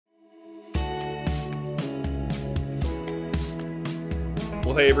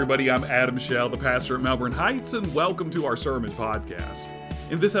Well, hey everybody, I'm Adam Shell, the pastor at Melbourne Heights, and welcome to our sermon podcast.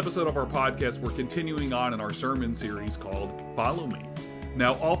 In this episode of our podcast, we're continuing on in our sermon series called Follow Me.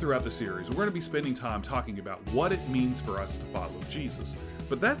 Now, all throughout the series, we're going to be spending time talking about what it means for us to follow Jesus.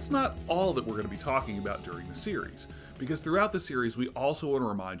 But that's not all that we're going to be talking about during the series, because throughout the series, we also want to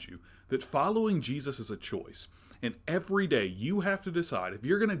remind you that following Jesus is a choice. And every day you have to decide if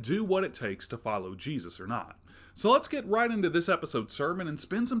you're going to do what it takes to follow Jesus or not. So let's get right into this episode's sermon and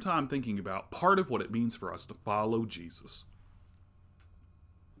spend some time thinking about part of what it means for us to follow Jesus.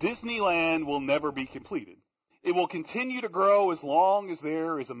 Disneyland will never be completed. It will continue to grow as long as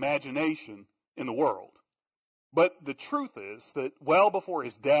there is imagination in the world. But the truth is that well before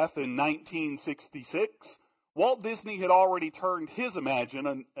his death in 1966, Walt Disney had already turned his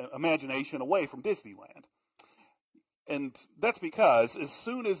imagination away from Disneyland. And that's because as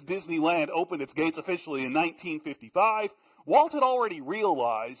soon as Disneyland opened its gates officially in 1955, Walt had already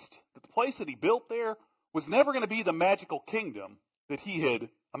realized that the place that he built there was never going to be the magical kingdom that he had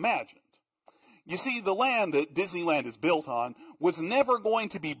imagined. You see, the land that Disneyland is built on was never going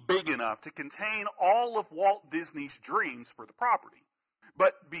to be big enough to contain all of Walt Disney's dreams for the property.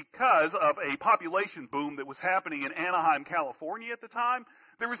 But because of a population boom that was happening in Anaheim, California at the time,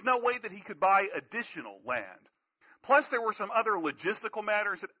 there was no way that he could buy additional land. Plus, there were some other logistical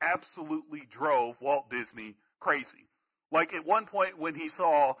matters that absolutely drove Walt Disney crazy. Like at one point when he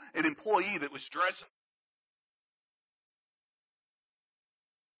saw an employee that was dressed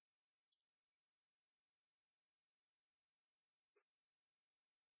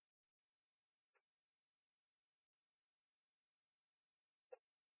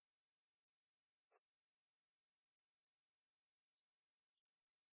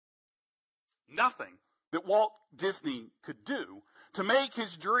nothing that Walt Disney could do to make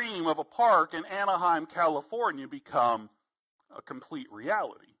his dream of a park in Anaheim, California become a complete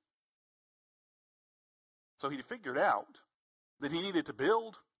reality. So he figured out that he needed to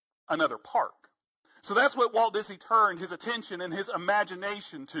build another park. So that's what Walt Disney turned his attention and his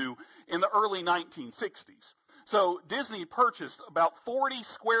imagination to in the early 1960s. So Disney purchased about 40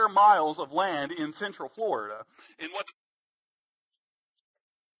 square miles of land in Central Florida in what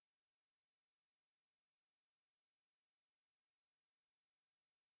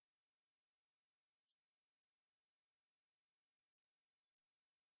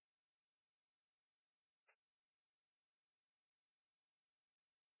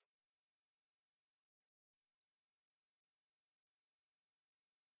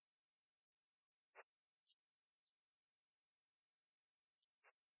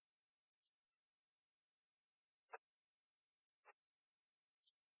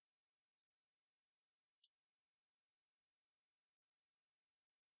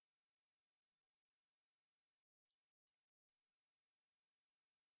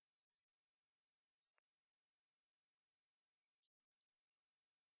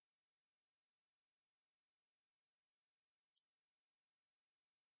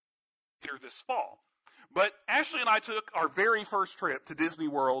this fall. But Ashley and I took our very first trip to Disney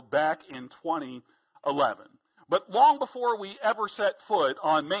World back in 2011. But long before we ever set foot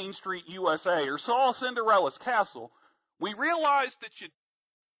on Main Street, USA, or saw Cinderella's castle, we realized that you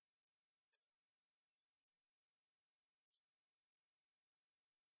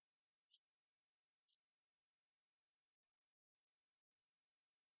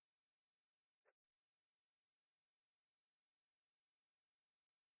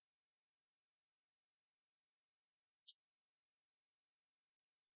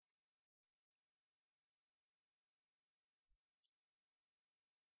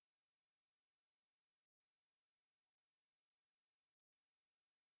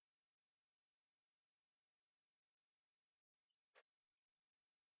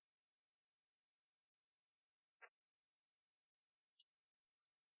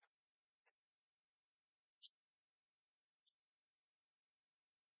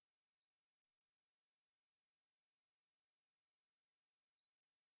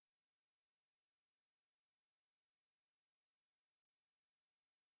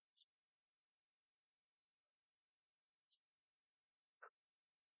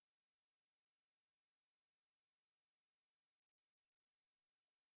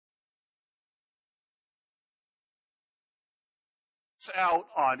out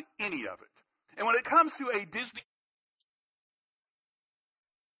on any of it. And when it comes to a Disney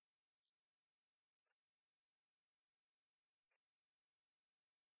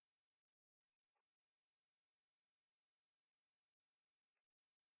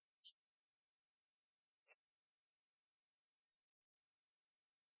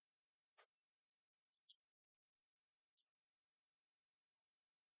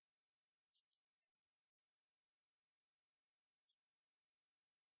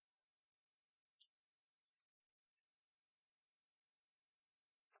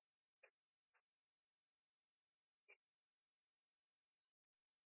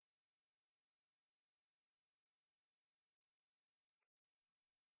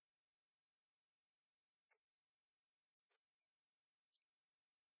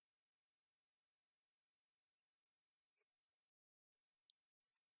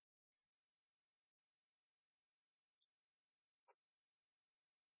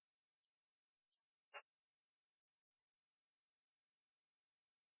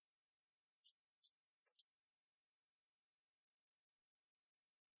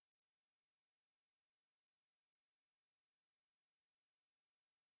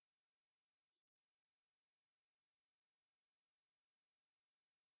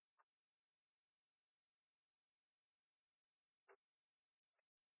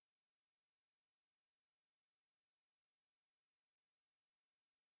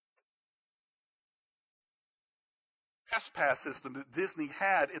Fast Pass system that Disney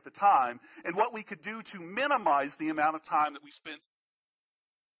had at the time, and what we could do to minimize the amount of time that we spent.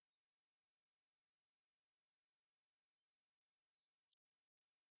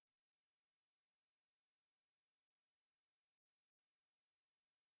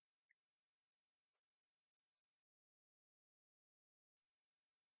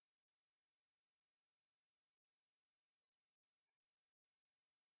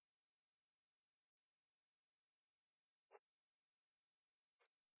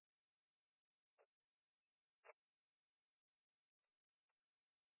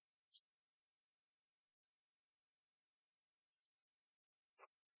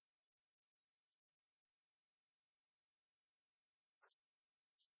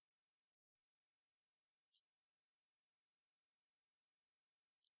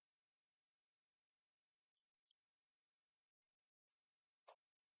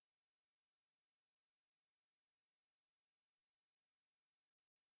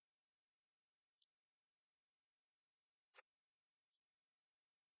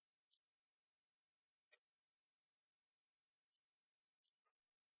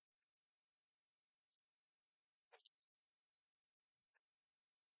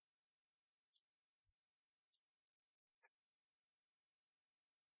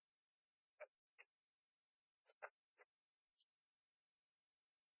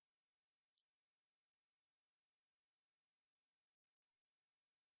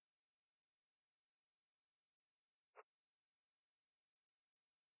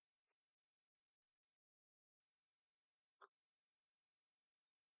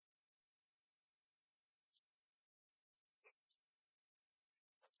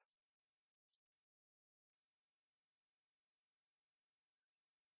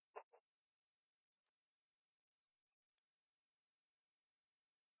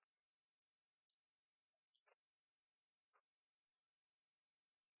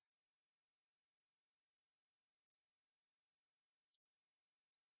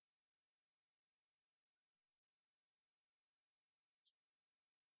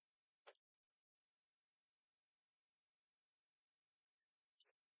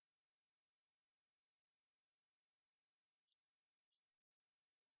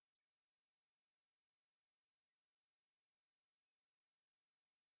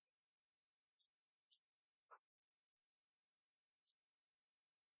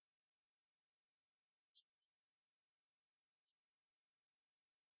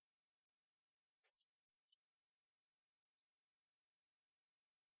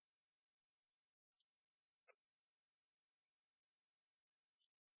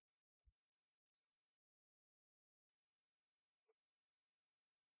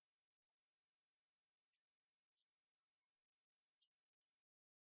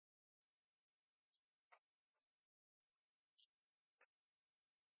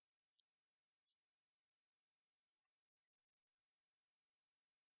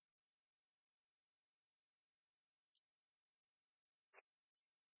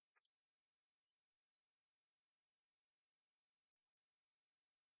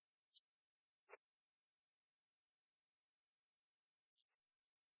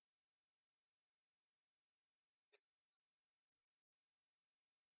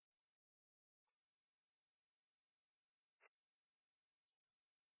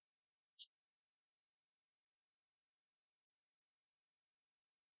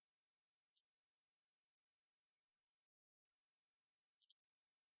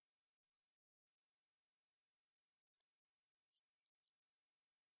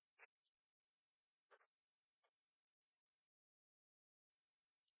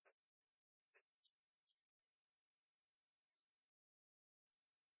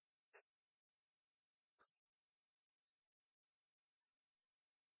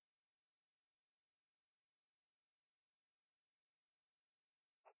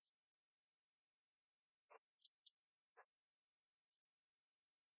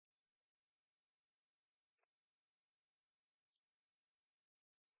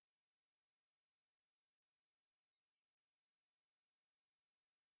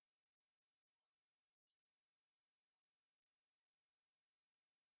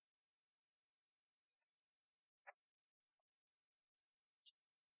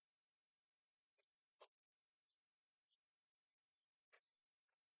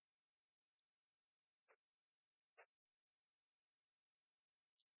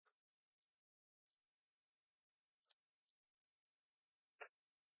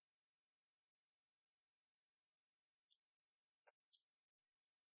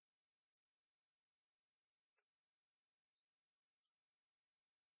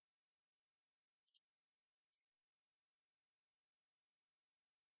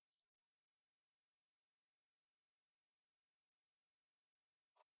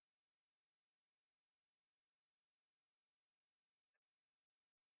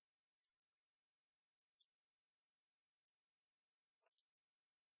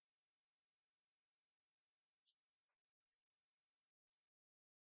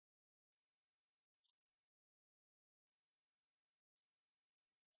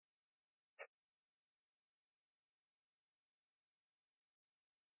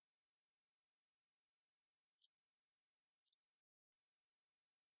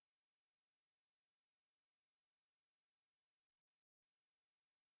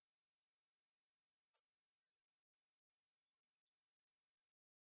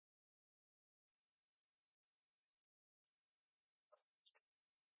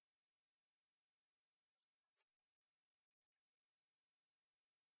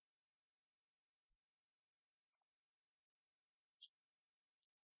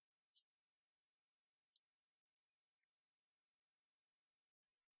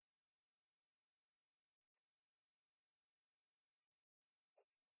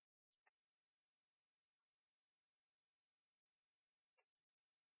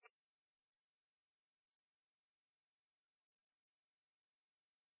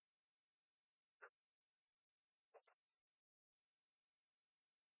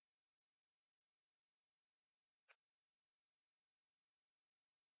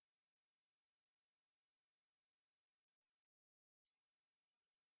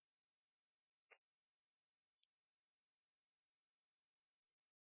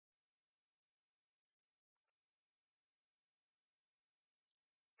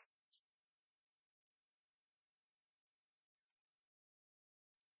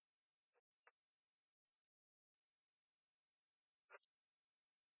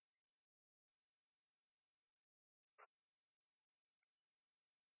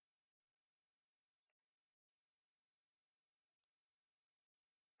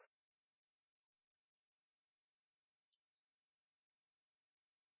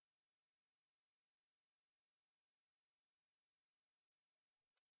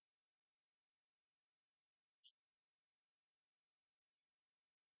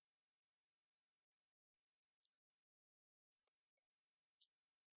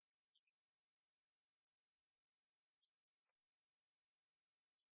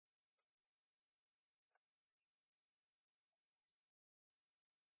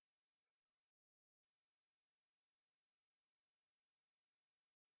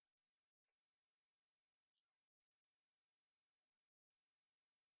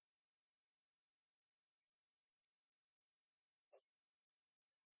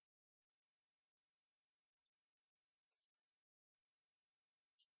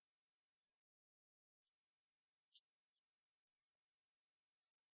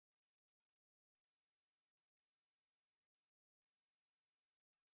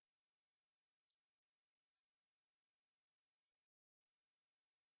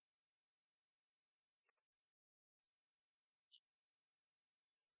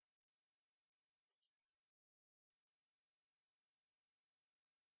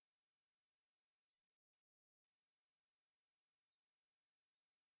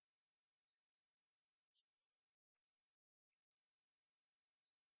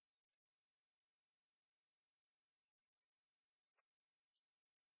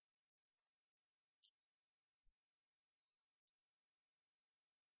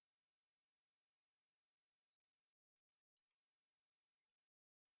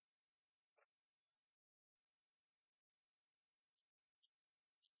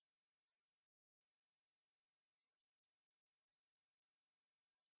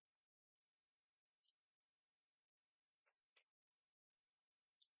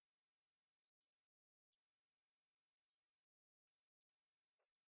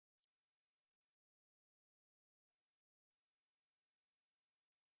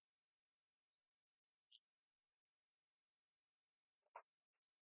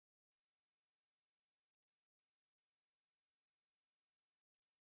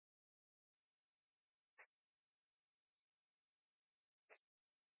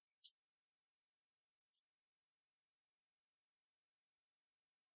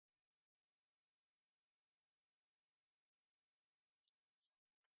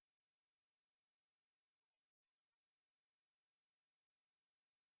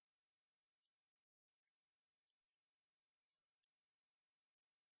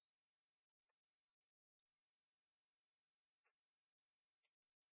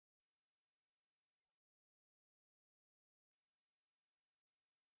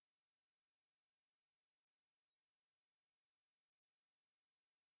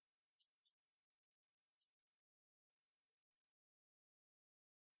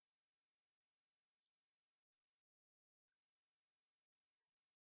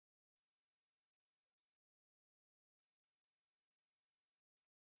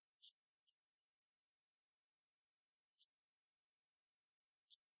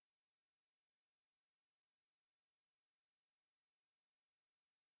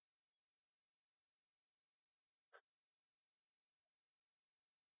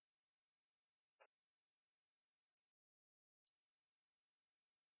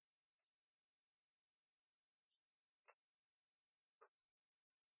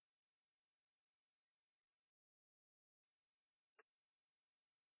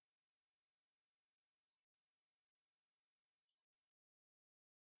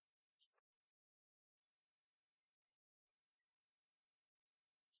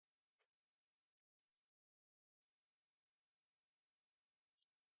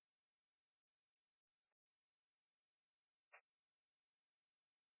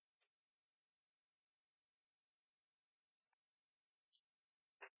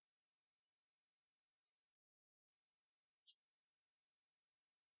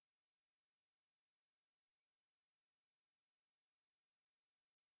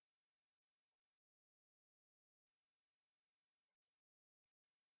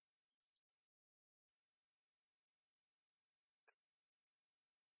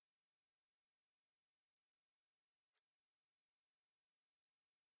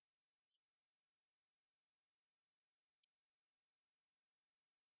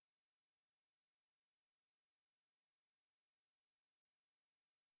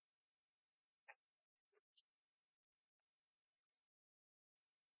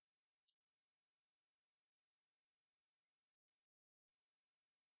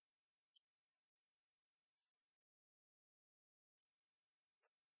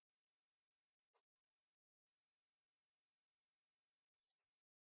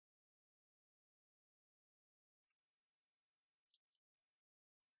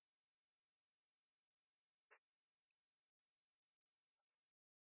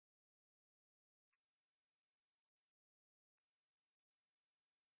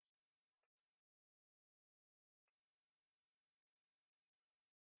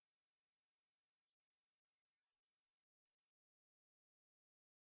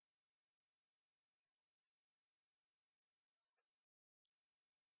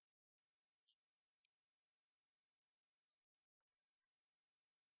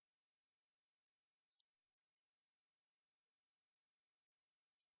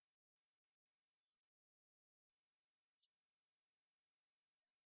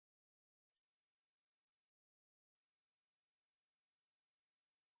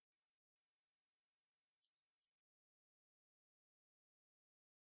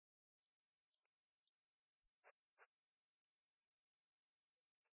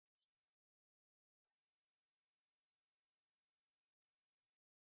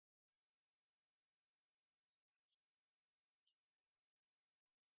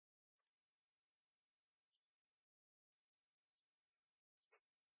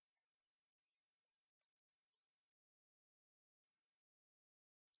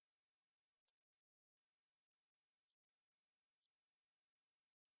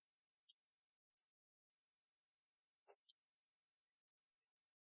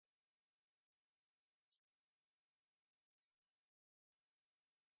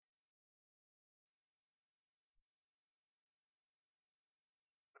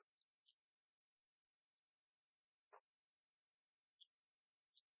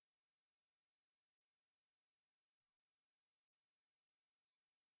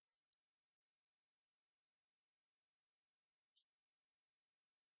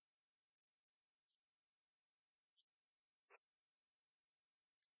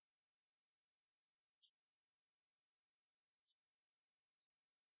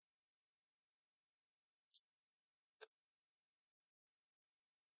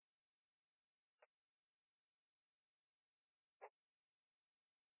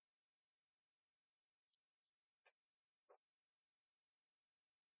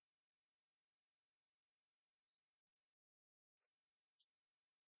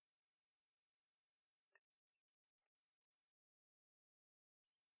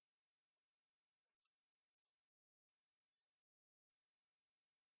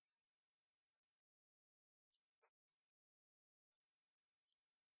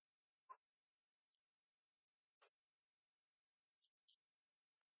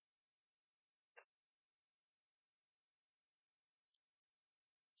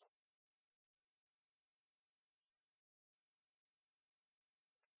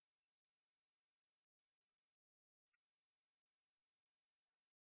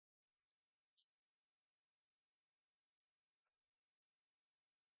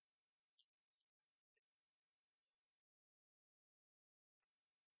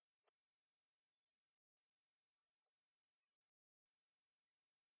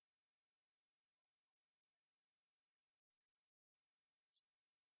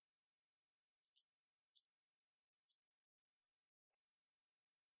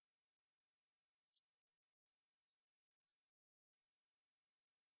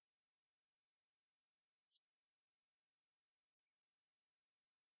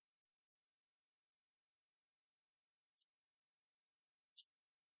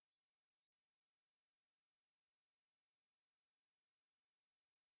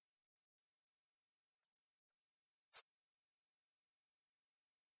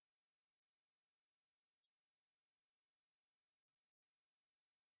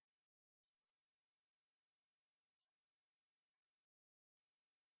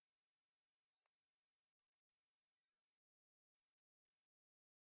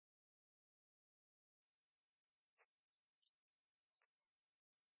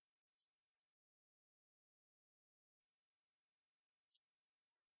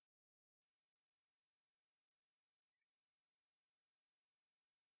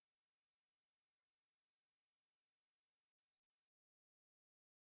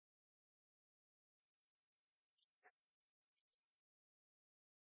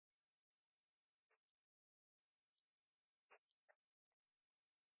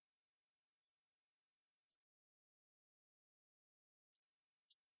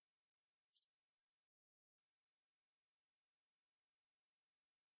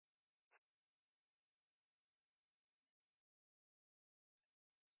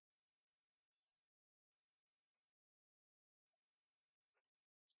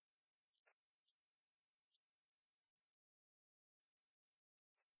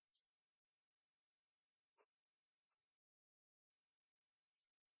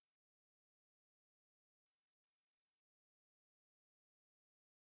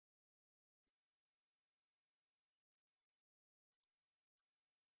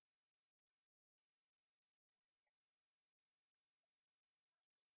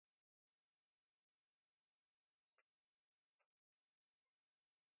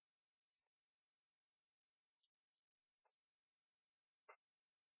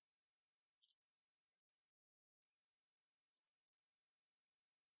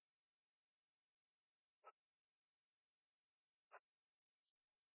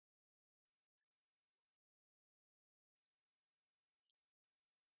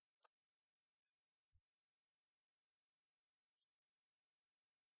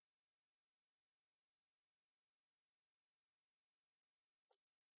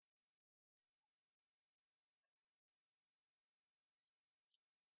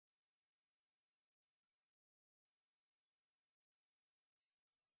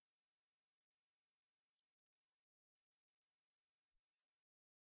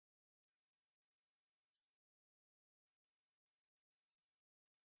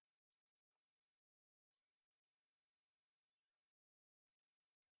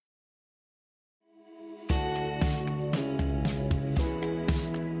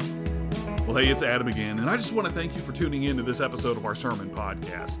 Well, hey, it's Adam again, and I just want to thank you for tuning in to this episode of our sermon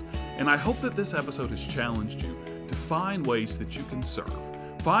podcast. And I hope that this episode has challenged you to find ways that you can serve.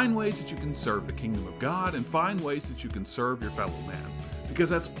 Find ways that you can serve the kingdom of God, and find ways that you can serve your fellow man. Because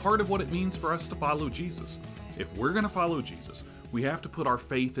that's part of what it means for us to follow Jesus. If we're going to follow Jesus, we have to put our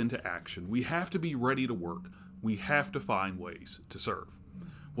faith into action. We have to be ready to work. We have to find ways to serve.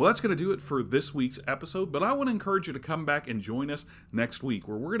 Well, that's going to do it for this week's episode, but I want to encourage you to come back and join us next week,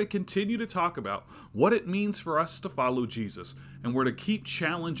 where we're going to continue to talk about what it means for us to follow Jesus, and we're to keep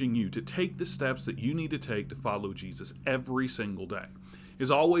challenging you to take the steps that you need to take to follow Jesus every single day.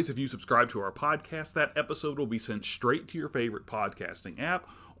 As always, if you subscribe to our podcast, that episode will be sent straight to your favorite podcasting app,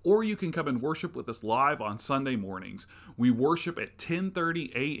 or you can come and worship with us live on Sunday mornings. We worship at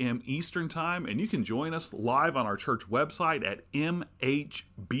 10:30 a.m. Eastern Time, and you can join us live on our church website at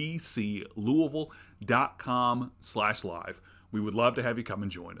mhbclouisville.com/live. We would love to have you come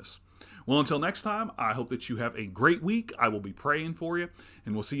and join us. Well, until next time, I hope that you have a great week. I will be praying for you,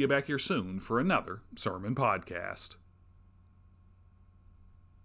 and we'll see you back here soon for another sermon podcast.